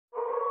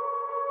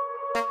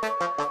You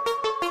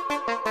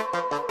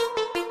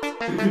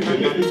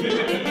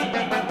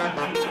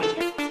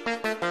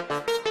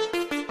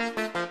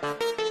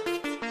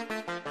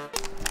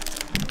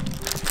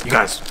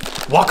guys,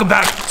 welcome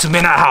back to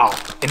Midnight Howl,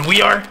 and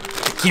we are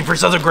the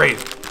Keepers of the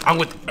Grave. I'm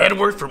with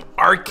Edward from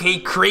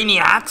RK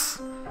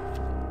Craniacs,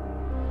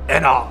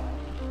 and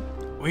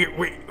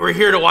we're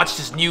here to watch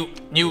this new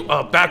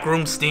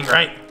Backrooms thing,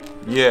 right?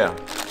 Yeah.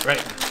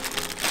 Right.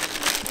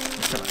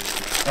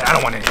 I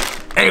don't want any.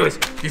 Anyways,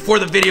 before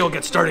the video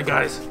gets started,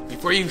 guys,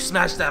 before you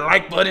smash that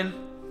like button,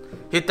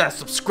 hit that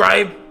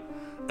subscribe,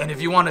 and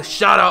if you want to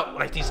shout out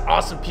like these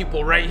awesome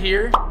people right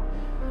here,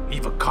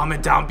 leave a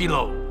comment down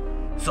below.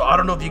 So I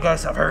don't know if you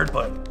guys have heard,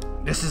 but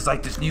this is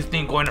like this new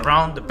thing going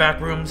around the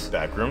Backrooms.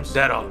 Backrooms?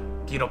 That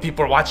you know,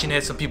 people are watching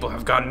it. Some people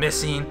have gone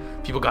missing.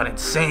 People got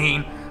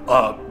insane.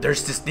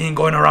 There's this thing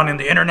going around in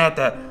the internet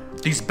that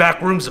these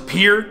Backrooms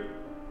appear.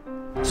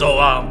 So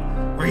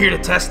we're here to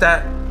test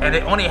that, and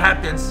it only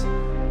happens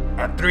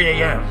at 3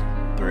 a.m.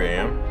 3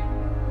 a.m.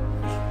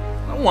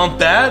 I don't want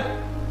that.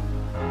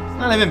 It's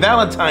not even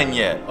Valentine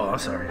yet. Oh, I'm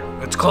sorry.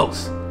 It's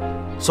close.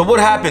 So what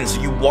happens?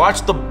 You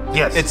watch the...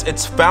 Yes.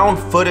 It's found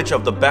footage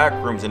of the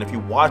Backrooms, and if you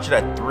watch it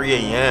at 3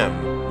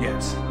 a.m.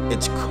 Yes.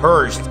 it's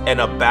cursed,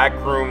 and a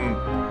backroom...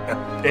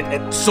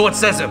 So it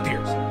says it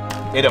appears.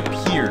 It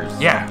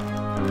appears. Yeah.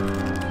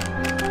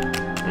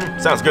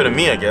 Sounds good to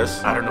me, I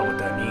guess. I don't know what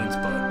that means,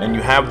 but... And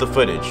you have the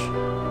footage.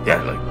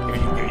 Yeah, like,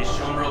 if you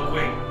show them real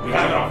quick. We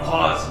have it on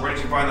pause. Where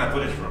did you find that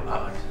footage from?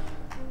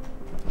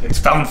 It's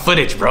found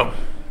footage, bro.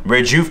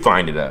 Where'd you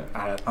find it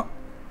at?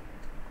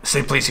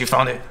 Same place you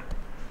found it.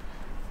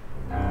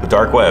 The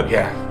dark web.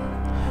 Yeah.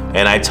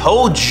 And I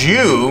told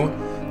you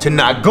to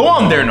not go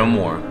on there no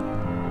more.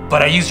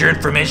 But I used your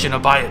information to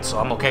buy it, so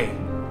I'm okay.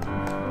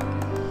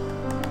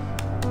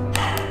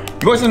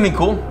 You want something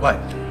cool? What?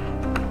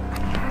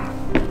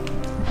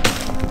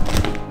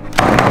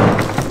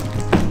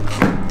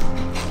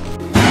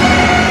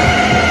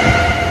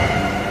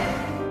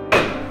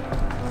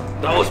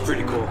 That was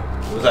pretty cool.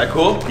 Was that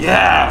cool?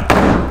 Yeah.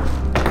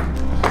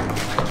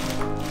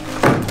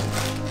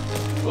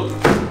 Whoop,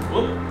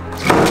 whoop.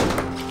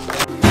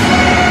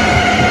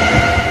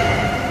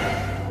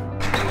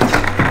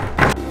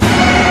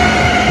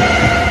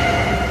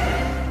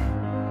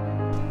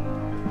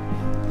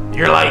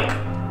 You're like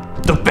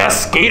the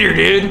best skater,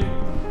 dude.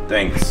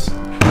 Thanks.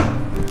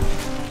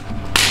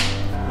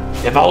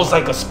 If I was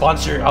like a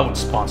sponsor, I would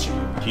sponsor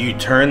you. Do you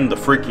turn the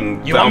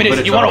freaking... You want me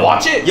to? You want to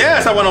watch it?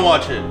 Yes, I want to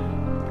watch it.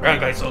 All right,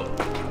 guys. So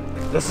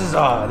this is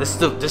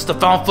the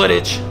found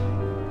footage.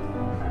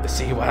 Let's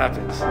see what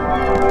happens.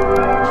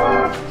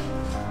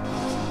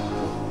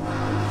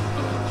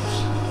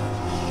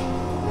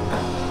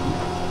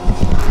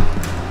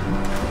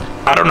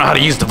 I don't know how to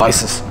use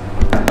devices.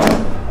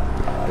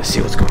 Let's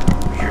see what's going on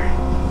over here.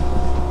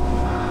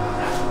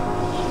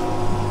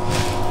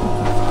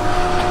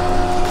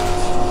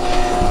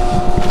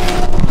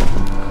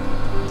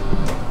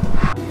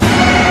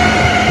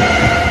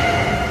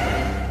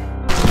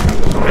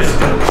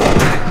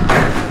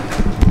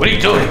 What are you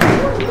doing?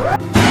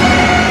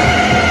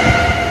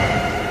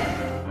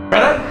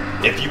 Brother?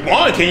 If you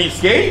want, can you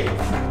skate?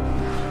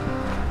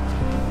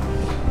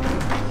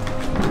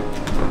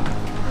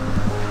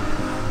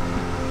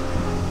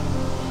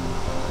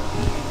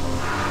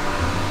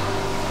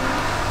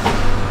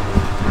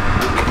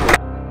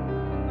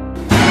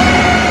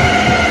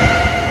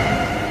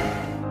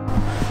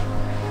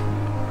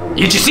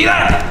 Did you see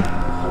that?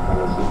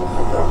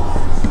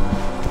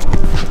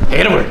 Hey,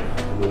 Edward.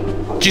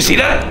 Did you see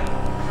that?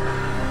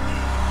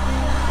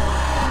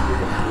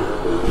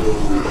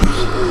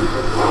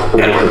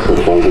 Edward.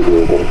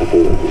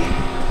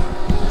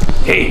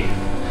 Hey.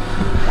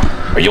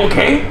 Are you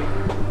okay?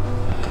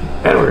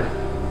 Edward.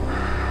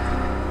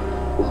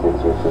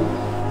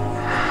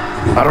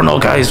 I don't know,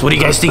 guys. What do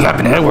you guys think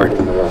happened to Edward?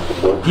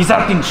 He's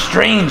acting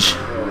strange.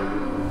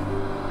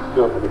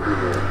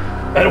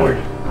 Edward.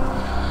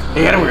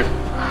 Hey, Edward.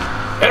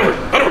 Edward.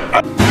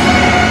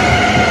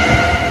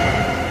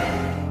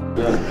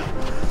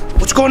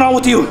 What's going on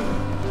with you?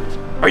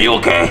 Are you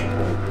okay?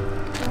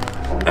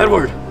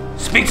 Edward,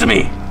 speak to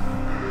me.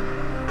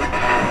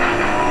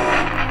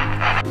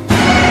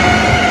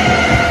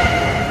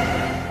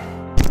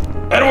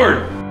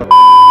 Edward.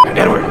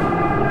 Edward.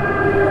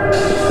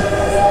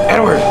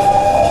 Edward.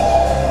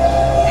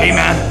 Hey,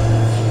 man.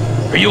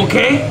 Are you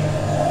okay?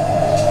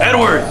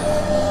 Edward.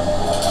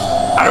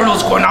 I don't know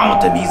what's going on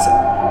with him.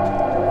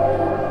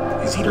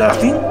 Is he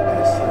laughing?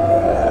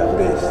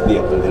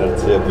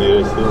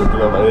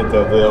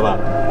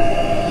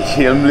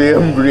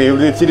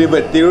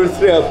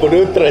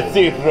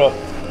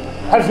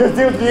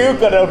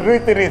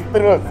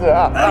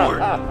 Edward!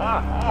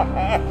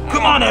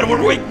 Come on,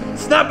 Edward, wait!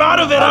 Snap out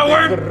of it,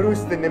 Edward!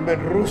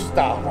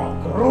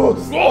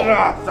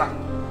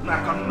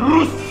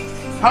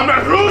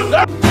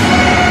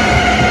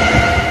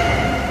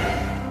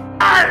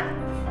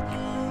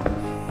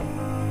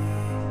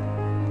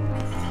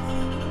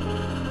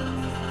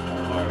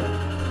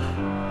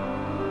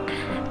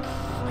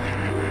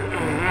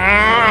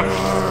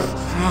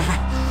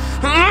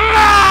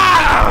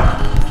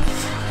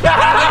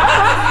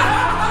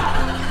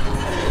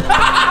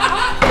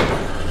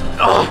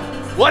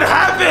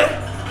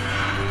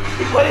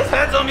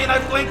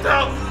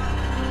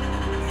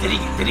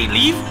 he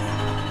leave?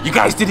 You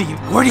guys,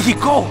 where did he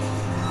go?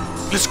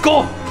 Let's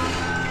go.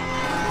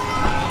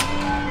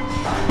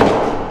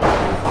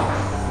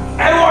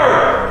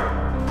 Edward!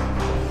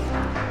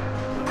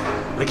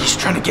 Like he's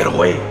trying to get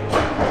away.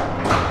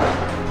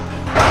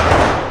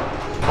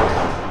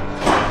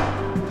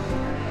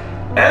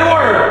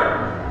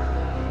 Edward!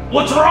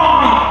 What's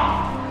wrong?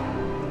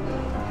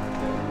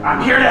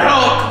 I'm here to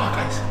help. Come on,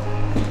 guys.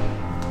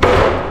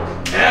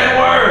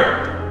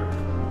 Edward!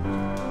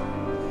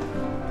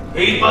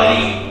 Hey,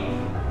 buddy.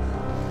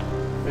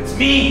 It's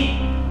me.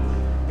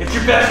 It's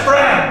your best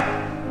friend.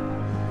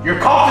 Your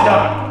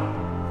confidant.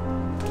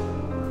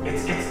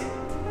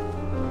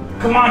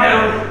 Come on,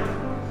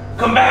 Edward.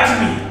 Come back to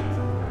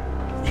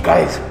me. You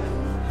guys,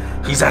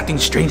 he's acting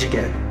strange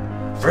again.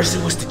 First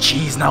it was the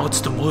cheese, now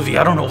it's the movie.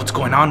 I don't know what's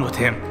going on with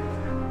him.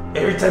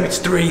 Every time it's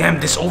 3 a.m.,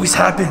 this always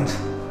happens.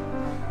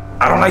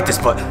 I don't like this,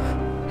 but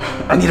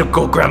I need to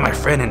go grab my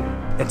friend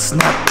and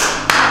slap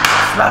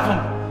him.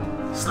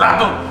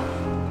 Slap him.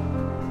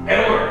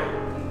 Edward.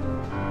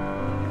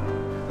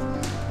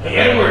 Hey,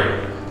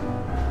 Edward.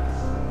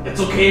 It's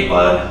okay,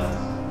 bud.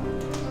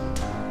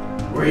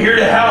 We're here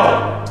to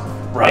help,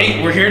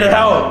 right? We're here to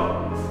help.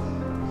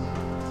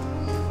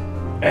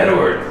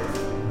 Edward,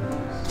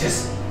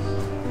 just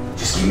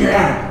give me your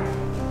hand.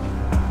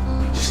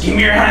 Just give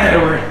me your hand,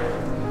 Edward.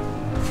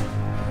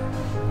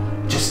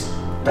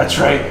 That's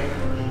right.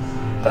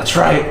 That's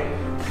right.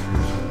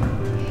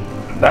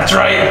 That's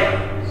right.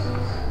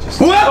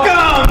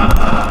 Welcome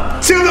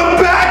to the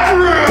back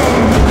room.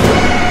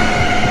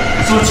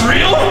 So it's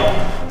real?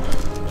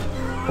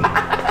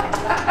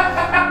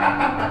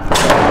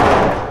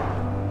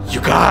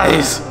 You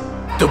guys,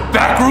 the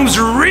back rooms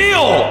are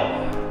real.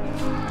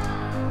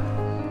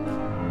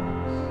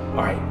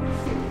 All right,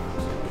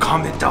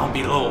 comment down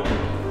below.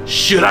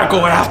 Should I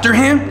go after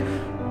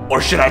him, or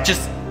should I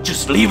just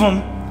leave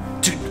him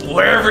to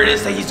wherever it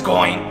is that he's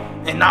going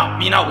and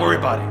not worry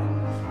about it?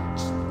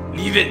 Just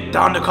leave it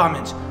down in the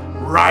comments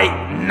right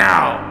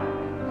now.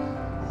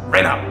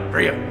 Right now,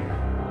 hurry up.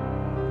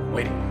 I'm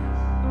waiting.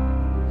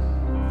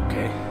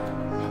 Okay.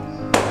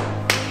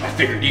 I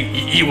figured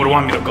you would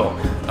want me to go.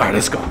 All right,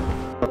 let's go.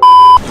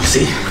 You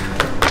see,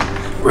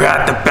 we're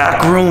at the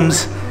back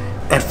rooms,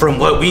 and from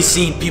what we've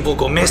seen, people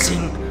go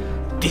missing,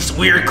 these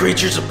weird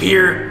creatures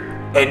appear,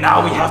 and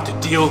now we have to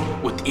deal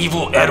with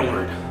evil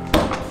Edward.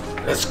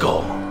 Let's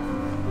go.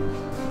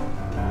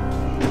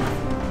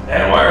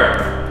 Edward!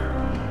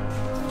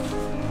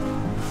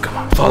 Come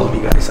on, follow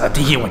me, guys. I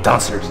think he went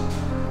downstairs.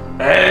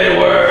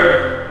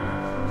 Edward!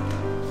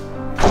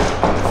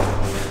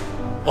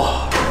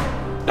 Oh,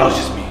 that was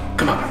just me.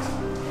 Come on, guys.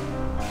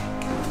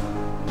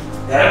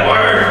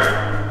 Edward!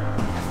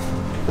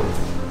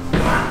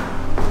 Come on.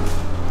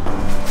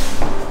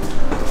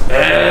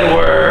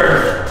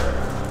 Edward!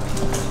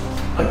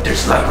 Look,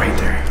 there's light right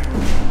there.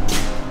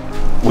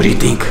 What do you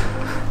think?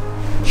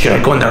 Should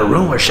I go in that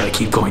room or should I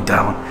keep going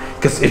down?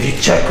 Because if you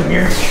check from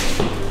here,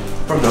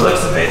 from the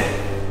looks of it,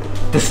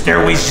 the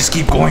stairways just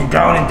keep going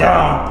down and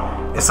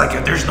down. It's like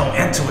if there's no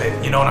end to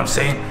it, you know what I'm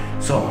saying?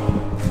 So,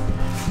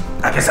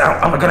 I guess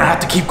I'm gonna have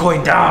to keep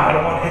going down. I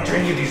don't want to enter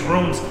any of these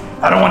rooms.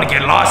 I don't want to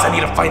get lost. I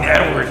need to find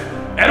Edward.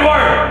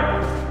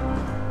 Edward!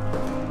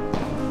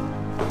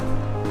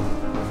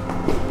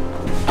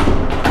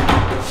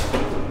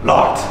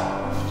 Locked.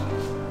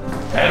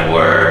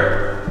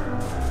 Edward!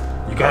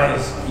 You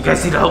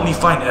guys need to help me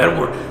find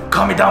Edward.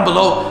 Comment down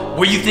below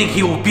where you think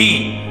he will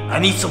be. I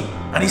need some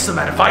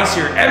advice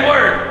here.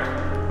 Edward!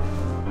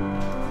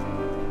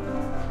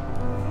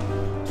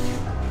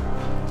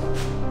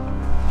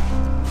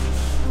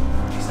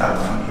 He's not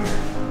around here.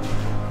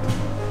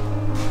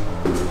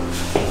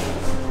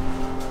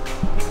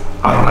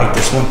 I don't like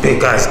this one bit,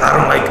 guys. I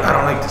don't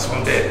like this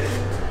one bit.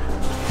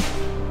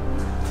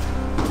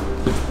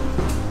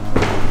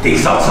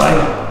 He's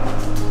outside.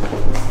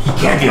 He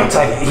can't be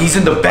outside. He's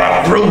in the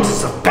back rooms.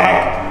 It's the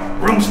back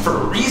rooms for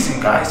a reason,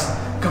 guys.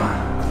 Come on.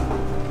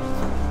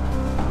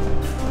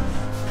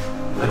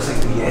 Looks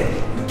like we had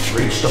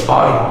reached the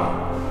bottom,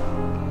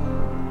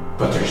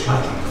 but there's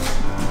nothing.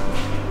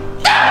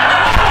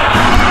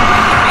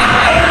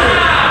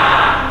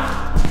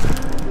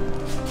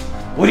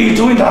 What are you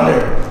doing down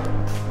there?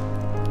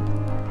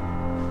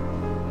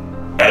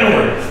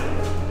 Edward!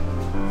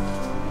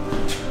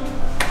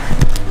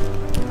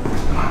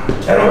 Come on,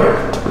 Edward!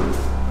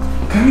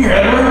 Come here,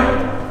 Edward!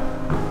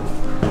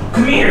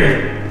 Come here!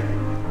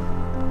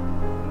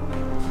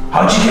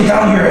 How'd you get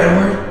down here,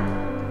 Edward?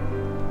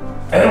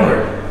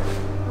 Edward!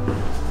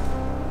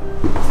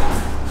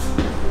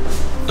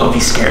 Don't be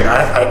scared,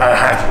 I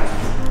have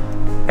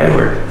you.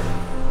 Edward.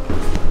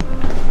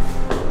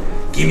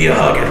 Give me a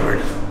hug,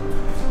 Edward.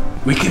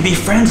 We can be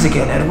friends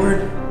again,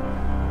 Edward.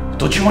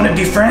 Don't you want to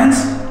be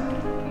friends?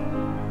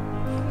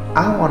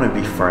 I want to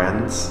be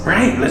friends.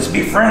 Right, let's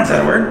be friends,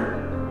 Edward.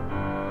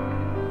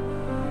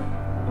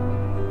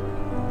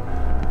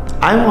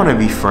 I want to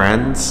be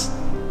friends.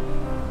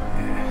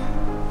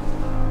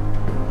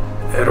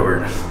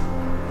 Edward.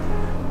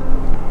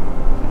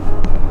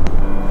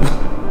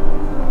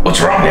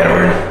 What's wrong,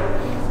 Edward?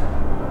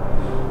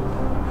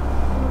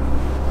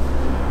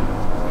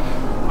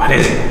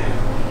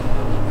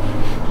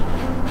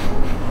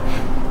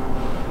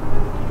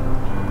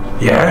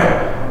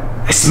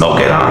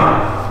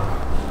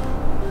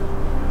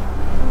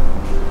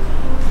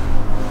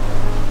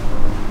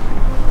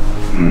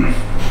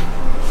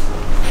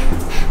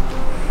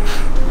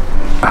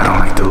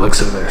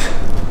 looks of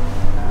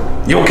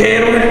it. You okay,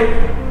 Edward?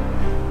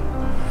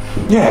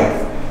 Yeah,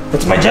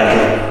 that's my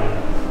jacket.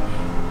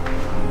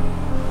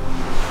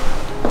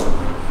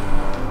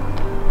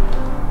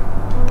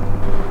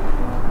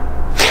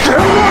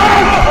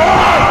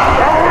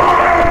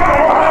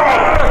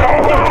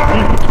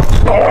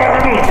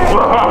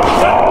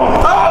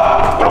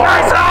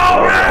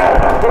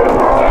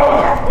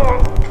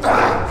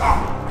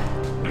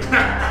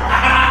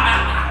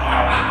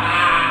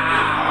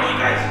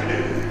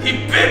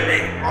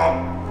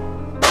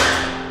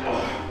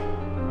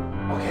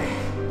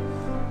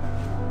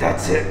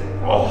 That's it.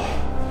 Oh.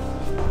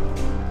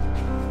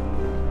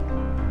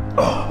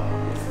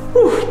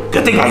 Whew.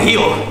 Good thing I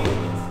healed.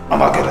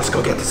 I'm okay, let's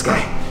go get this guy.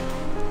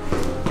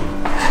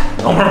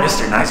 No more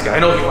Mr. Nice Guy. I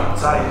know you went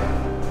outside.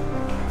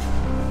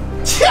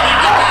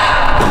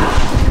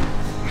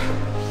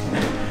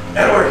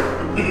 Edward!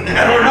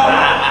 Edward, no!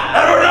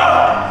 Edward, no!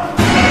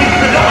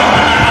 No!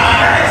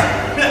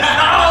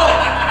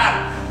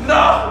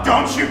 No!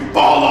 Don't you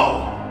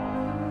follow!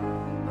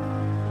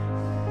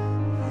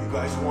 You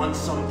guys want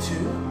some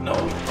too? No.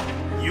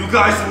 You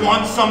guys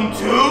want some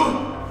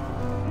too?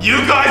 You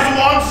guys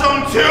want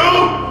some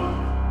too?